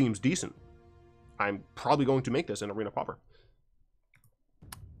seems decent. I'm probably going to make this in Arena Pauper.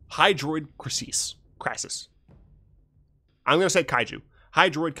 Hydroid Crassus. I'm going to say Kaiju.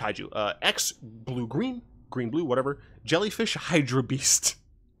 Hydroid Kaiju. X blue-green, green-blue, whatever. Jellyfish Hydra Beast.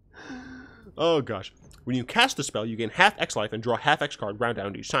 Oh gosh. When you cast the spell, you gain half X life and draw half X card round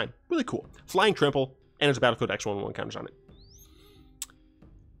down each time. Really cool. Flying Trample, and it's a battlefield X1/1 counters on it.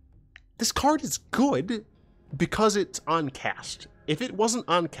 This card is good because it's on cast. If it wasn't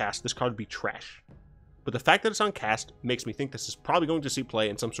on cast, this card would be trash. But the fact that it's on cast makes me think this is probably going to see play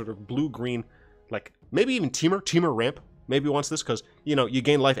in some sort of blue-green, like maybe even Teamer Ramp. Maybe wants this because, you know, you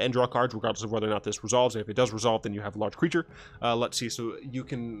gain life and draw cards regardless of whether or not this resolves. And if it does resolve, then you have a large creature. Let's see. So you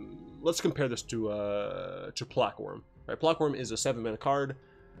can... Let's compare this to Plockworm. Right? Plockworm is a 7 mana card.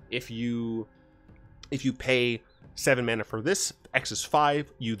 If you pay 7 mana for this, X is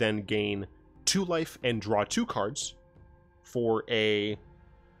 5. You then gain 2 life and draw 2 cards for a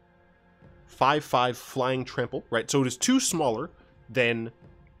 5/5 flying trample. Right? So it is 2 smaller than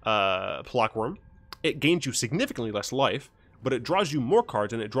Plockworm. It gains you significantly less life, but it draws you more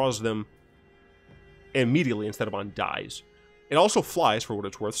cards, and it draws them immediately instead of on dies. It also flies for what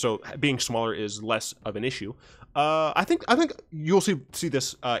it's worth, so being smaller is less of an issue. I think you'll see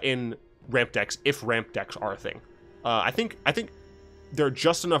this in ramp decks if ramp decks are a thing. I think there are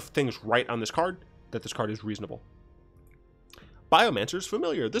just enough things right on this card that this card is reasonable. Biomancer's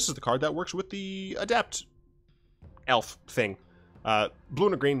Familiar. This is the card that works with the Adapt elf thing. Blue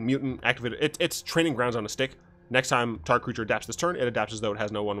and a green, mutant, activated. It's Training Grounds on a stick. Next time target creature adapts this turn, it adapts as though it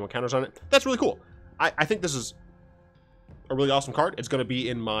has no 1/1 counters on it. That's really cool. I think this is a really awesome card. It's going to be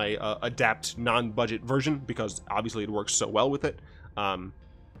in my adapt non-budget version because obviously it works so well with it.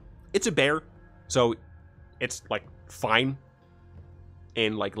 It's a bear, so it's like fine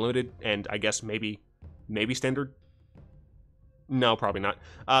in like limited and I guess maybe standard. No, probably not.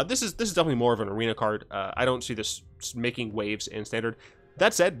 This is definitely more of an arena card. I don't see this making waves in standard.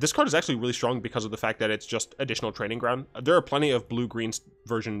 That said, this card is actually really strong because of the fact that it's just additional training ground. There are plenty of blue-green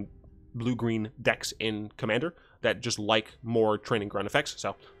decks in Commander that just like more training ground effects,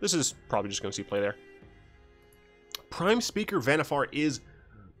 so this is probably just going to see play there. Prime Speaker Vannifar is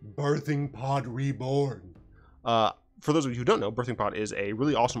Birthing Pod Reborn. For those of you who don't know, Birthing Pod is a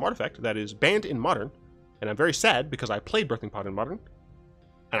really awesome artifact that is banned in Modern. And I'm very sad because I played Birthing Pod in Modern,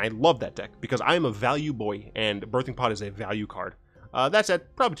 and I love that deck because I am a value boy, and Birthing Pod is a value card. That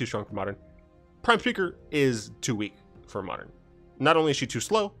said, probably too strong for Modern. Prime Speaker is too weak for Modern. Not only is she too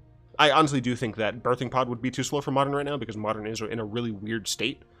slow, I honestly do think that Birthing Pod would be too slow for Modern right now because Modern is in a really weird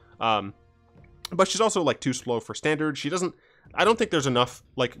state. But she's also like too slow for Standard. I don't think there's enough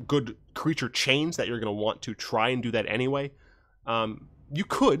like good creature chains that you're going to want to try and do that anyway. You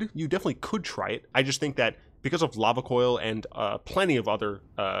definitely could try it. I just think that because of Lava Coil and plenty of other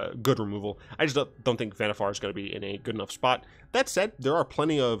good removal, I just don't think Vannifar is going to be in a good enough spot. That said, there are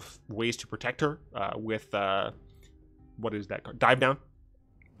plenty of ways to protect her with, what is that card? Dive Down.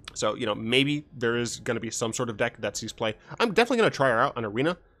 So, you know, maybe there is going to be some sort of deck that sees play. I'm definitely going to try her out on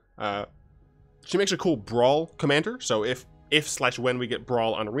Arena. She makes a cool Brawl commander, so if/when we get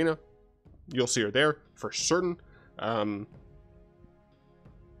Brawl on Arena, you'll see her there for certain.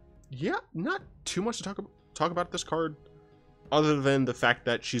 Yeah, not too much to talk about this card. other than the fact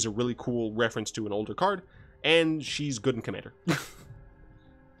that she's a really cool reference to an older card, and she's good in Commander.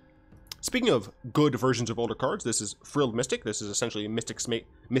 Speaking of good versions of older cards, this is Frilled Mystic. This is essentially Mystic Snake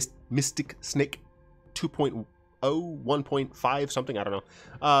 2.0, 1.5 something, I don't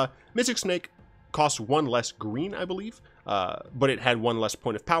know. Mystic Snake costs 1 less green, I believe, but it had 1 less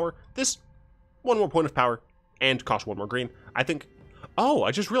point of power. This, 1 more point of power, and cost 1 more green. I think... Oh,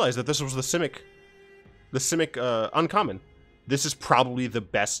 I just realized that this was the Simic uncommon. This is probably the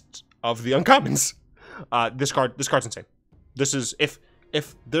best of the uncommons. This card's insane. This is...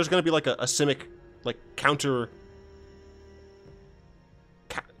 If there's going to be like a Simic, like, counter...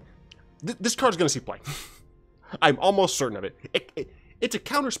 This card's going to see play. I'm almost certain of it. It's a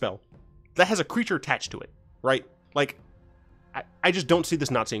counter spell that has a creature attached to it, right? Like, I just don't see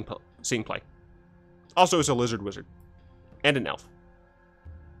this not seeing play. Also, it's a lizard wizard. And an elf.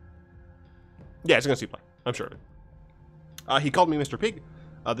 Yeah, it's going to see play. I'm sure of it. He called me Mr. Pig.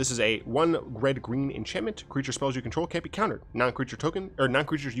 This is a 1 red-green enchantment. Creature spells you control can't be countered. Non-token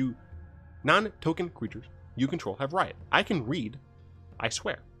creatures you control have Riot. I can read, I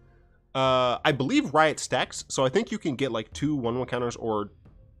swear. I believe Riot stacks, so I think you can get like 2 1/1 counters or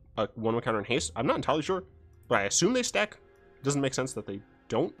a 1/1 counter in haste. I'm not entirely sure, but I assume they stack. It doesn't make sense that they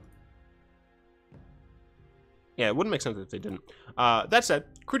don't. Yeah, it wouldn't make sense if they didn't. That said,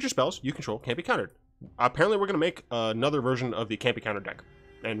 creature spells you control can't be countered. Apparently, we're going to make another version of the can't be countered deck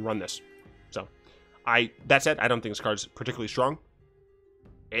and run this. So, that said, I don't think this card's particularly strong.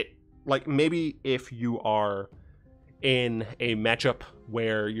 Like, maybe if you are in a matchup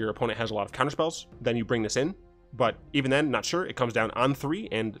where your opponent has a lot of counterspells, then you bring this in. But even then, not sure. It comes down on 3,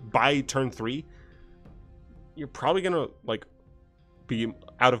 and by turn 3, you're probably going to, like, be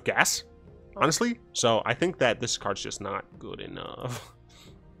out of gas, honestly. So I think that this card's just not good enough.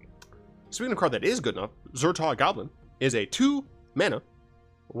 Speaking of a card that is good enough, Zhur-Taa Goblin is a 2-mana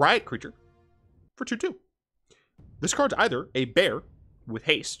Riot creature for 2/2. This card's either a bear with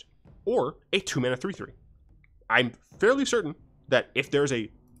haste or a 2-mana 3/3. I'm fairly certain that if there's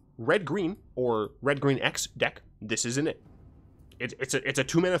a red-green or red-green X deck, this isn't it. It's a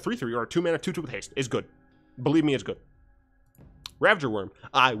 2-mana 3/3 or a 2-mana 2/2 with haste. It's good. Believe me, it's good. Ravager Worm.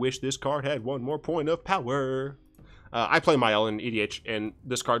 I wish this card had 1 more point of power. I play Mael in EDH, and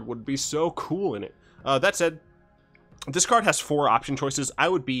this card would be so cool in it. That said, this card has 4 option choices. I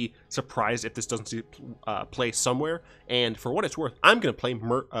would be surprised if this doesn't see play somewhere. And for what it's worth, I'm going to play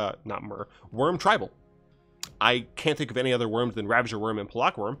Worm Tribal. I can't think of any other worms than Ravager Worm and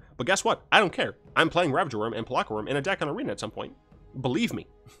Pelakka Worm, but guess what? I don't care. I'm playing Ravager Worm and Pelakka Worm in a deck on Arena at some point. Believe me.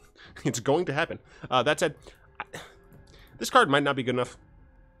 It's going to happen. That said, this card might not be good enough,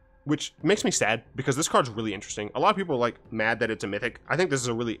 which makes me sad, because this card's really interesting. A lot of people are, like, mad that it's a mythic. I think this is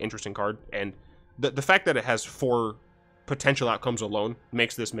a really interesting card, and the fact that it has 4 potential outcomes alone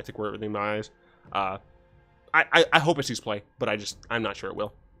makes this mythic worthy in my eyes. I hope it sees play, but I'm not sure it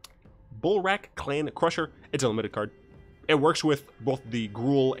will. Bullrack Clan Crusher. It's a limited card. It works with both the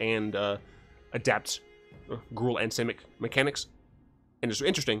Gruul and Gruul and Simic mechanics, and it's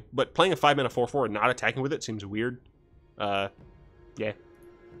interesting. But playing a 5-mana 4/4 and not attacking with it seems weird. Yeah.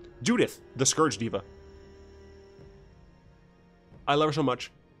 Judith, the Scourge Diva. I love her so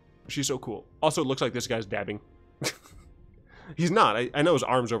much. She's so cool. Also, it looks like this guy's dabbing. He's not. I know his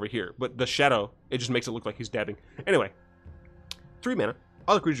arm's over here, but the shadow, it just makes it look like he's dabbing. Anyway, 3 mana.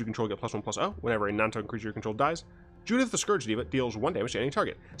 Other creatures you control get +1/+0 whenever a non-token creature you control dies. Judith the Scourge Diva deals 1 damage to any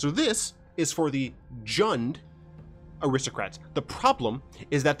target. So this is for the Jund aristocrats. The problem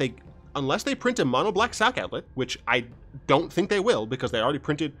is that unless they print a mono black sack outlet, which I don't think they will because they already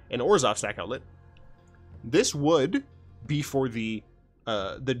printed an Orzhov sack outlet, this would be for the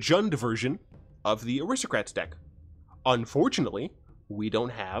Jund version of the aristocrats deck. Unfortunately, we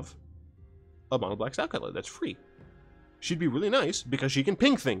don't have a mono black sack outlet that's free. She'd be really nice because she can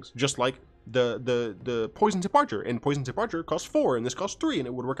ping things, just like the Poison Tip Archer, and Poison Tip Archer costs 4 and this costs 3, and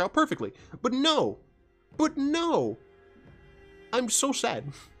it would work out perfectly. But no, I'm so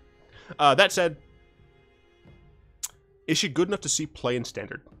sad. That said, is she good enough to see play in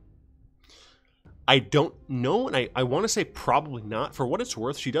Standard? I don't know, and I want to say probably not. For what it's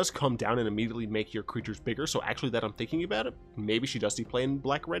worth, she does come down and immediately make your creatures bigger, so actually that I'm thinking about it, maybe she does see play in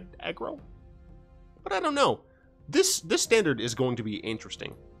Black-Red aggro? But I don't know. This Standard is going to be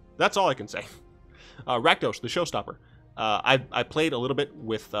interesting. That's all I can say. Rakdos, the Showstopper. I played a little bit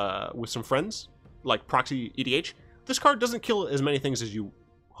with some friends, like Proxy EDH. This card doesn't kill as many things as you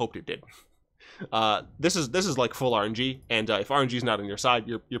hoped it did. This is like full RNG, and if RNG is not on your side,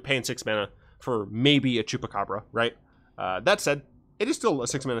 you're paying 6 mana for maybe a Chupacabra, right? That said, it is still a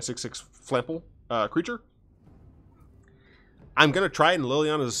 6 mana 6/6 Flample creature. I'm going to try it in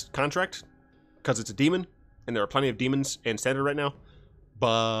Liliana's contract, because it's a demon, and there are plenty of demons in standard right now.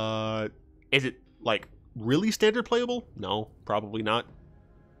 But is it, like, really standard playable? No, probably not.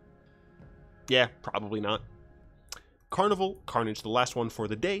 Yeah, probably not. Carnival, Carnage, the last one for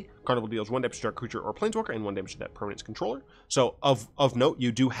the day. Carnival deals 1 damage to a creature or planeswalker and 1 damage to that permanent's controller. So, of note,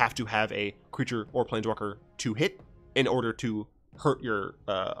 you do have to have a creature or planeswalker to hit in order to hurt your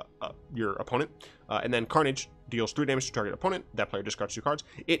opponent. And then Carnage deals 3 damage to target opponent. That player discards 2 cards.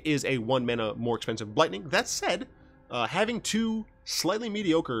 It is a 1 mana more expensive Lightning. That said, having 2 slightly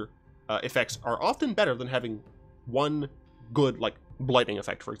mediocre effects are often better than having 1 good, like, Lightning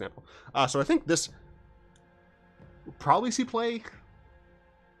effect, for example. So I think this will probably see play.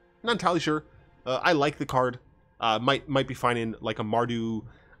 Not entirely sure. I like the card. Might be fine in, like, a Mardu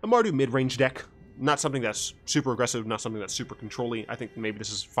mid-range deck. Not something that's super aggressive, not something that's super controlling. I think maybe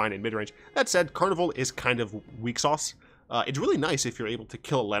this is fine in mid-range. That said, Carnival is kind of weak sauce. It's really nice if you're able to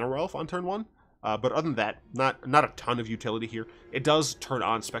kill a Llanowar Elf on turn 1. But other than that, not a ton of utility here. It does turn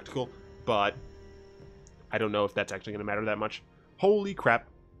on Spectacle, but I don't know if that's actually going to matter that much. Holy crap.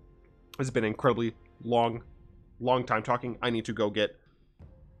 This has been an incredibly long time talking. I need to go get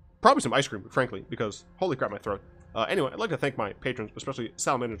probably some ice cream, frankly, because holy crap, my throat. Anyway, I'd like to thank my patrons, especially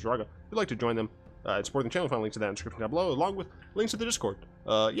Salamander and Draga. If you'd like to join them and support the channel, find links to that in the description down below, along with links to the Discord.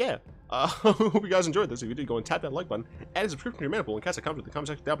 Yeah. Hope you guys enjoyed this. If you did, go and tap that like button, add a subscription to your mana pool, and cast a comment in the comment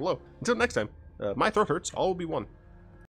section down below. Until next time, my throat hurts, all will be one.